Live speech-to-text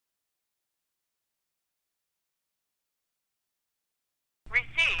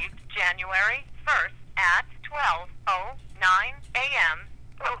January 1st at 12:09 a.m.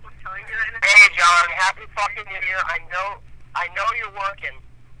 Hey, John, happy fucking New Year. I know you're working,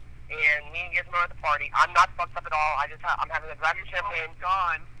 and me and Gizmo at the party. I'm not fucked up at all. I'm having a glass of champagne.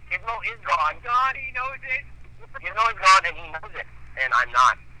 Gone. Gizmo is gone. Gone, he knows it. Gizmo is gone, and he knows it, and I'm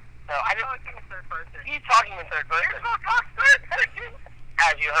not. So I just... talking in third person. He's talking in third person. Gizmo talks third person.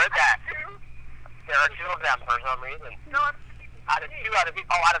 As you heard that. Two? There are two of them for some reason. No, Out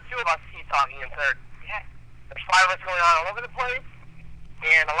of two of us, he's talking in third. yes. There's fireworks going on all over the place,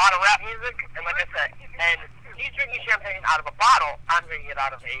 and a lot of rap music, and like I said, and he's drinking champagne out of a bottle, I'm drinking it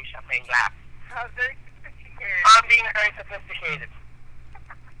out of a champagne glass. Very sophisticated. I'm being very sophisticated.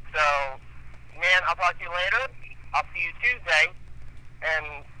 So, man, I'll talk to you later. I'll see you Tuesday,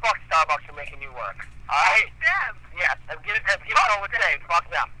 and fuck Starbucks for making you work. Alright? Damn. Yes, and get on with today. Fuck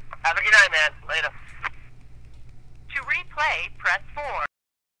them. Have a good night, man. Later. To replay, press 4.